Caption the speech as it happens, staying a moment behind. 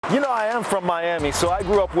You know, I am from Miami, so I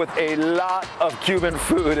grew up with a lot of Cuban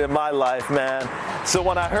food in my life, man. So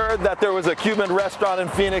when I heard that there was a Cuban restaurant in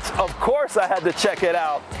Phoenix, of course I had to check it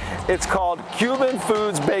out. It's called Cuban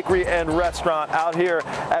Foods Bakery and Restaurant out here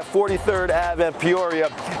at 43rd Ave in Peoria.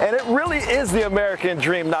 And it really is the American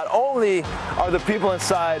dream. Not only are the people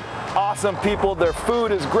inside awesome people, their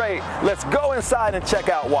food is great. Let's go inside and check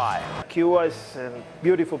out why. Cuba is a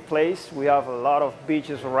beautiful place. We have a lot of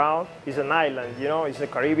beaches around. It's an island, you know, it's a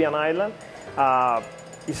Caribbean island.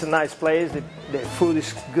 It's a nice place. The food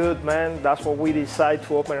is good, man. That's why we decided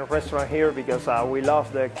to open a restaurant here, because we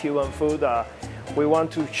love the Cuban food. We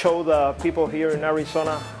want to show the people here in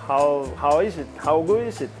Arizona how is it, how good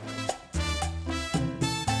is it.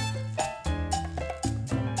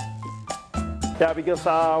 Yeah, because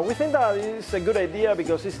we think that it's a good idea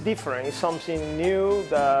because it's different. It's something new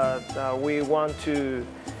that we want to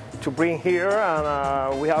bring here,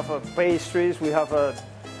 and we have pastries. We have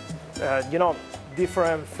you know,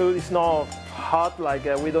 different food. It's not hot, like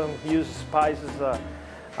we don't use spices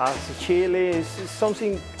as chili. It's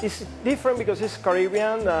something. It's different because it's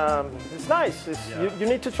Caribbean. It's nice. You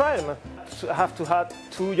need to try them. I have to have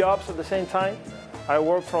 2 jobs at the same time. I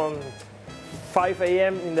work from 5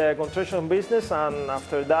 a.m. in the construction business, and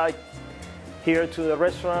after that here to the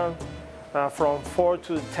restaurant from 4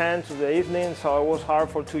 to 10 to the evening. So it was hard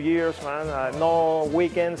for 2 years, man. No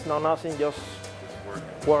weekends, no nothing, just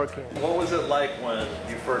working. What was it like when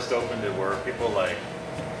you first opened it? Were people like,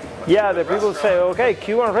 yeah, the people say, okay,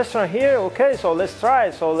 Cuban restaurant here, okay, so let's try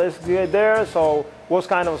it. So let's get there. So it was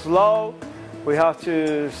kind of slow. We have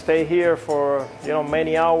to stay here for, you know,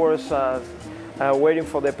 many hours. Waiting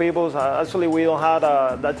for the people. Actually, we don't have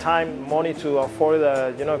that time, money to afford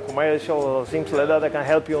you know, commercial or things like that can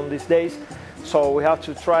help you on these days. So we have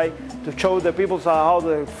to try to show the people how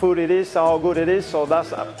the food it is, how good it is. So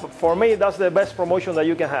that's, for me, that's the best promotion that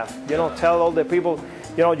you can have. You know, tell all the people,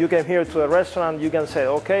 you know, you came here to a restaurant, you can say,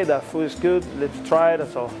 okay, the food is good, let's try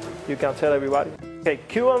it. So you can tell everybody. Okay,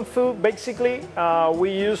 Cuban food, basically, we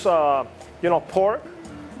use, you know, pork.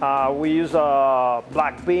 We use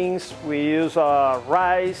black beans, we use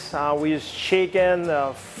rice, we use chicken,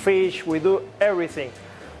 fish, we do everything.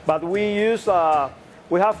 But we use,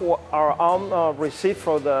 we have our own receipt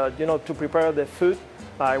for the, you know, to prepare the food.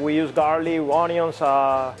 We use garlic, onions,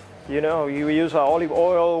 you know, we use olive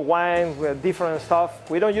oil, wine, different stuff.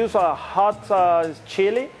 We don't use a hot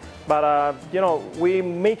chili, but, you know, we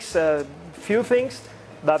mix a few things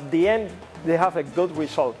that at the end, they have a good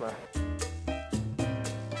result, man.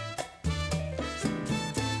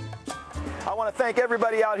 I want to thank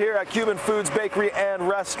everybody out here at Cuban Foods Bakery and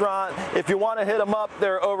Restaurant. If you want to hit them up,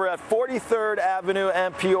 they're over at 43rd Avenue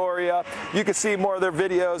and Peoria. You can see more of their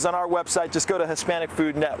videos on our website. Just go to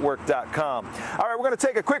HispanicFoodNetwork.com. All right, we're going to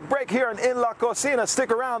take a quick break here on In La Cocina.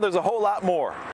 Stick around. There's a whole lot more.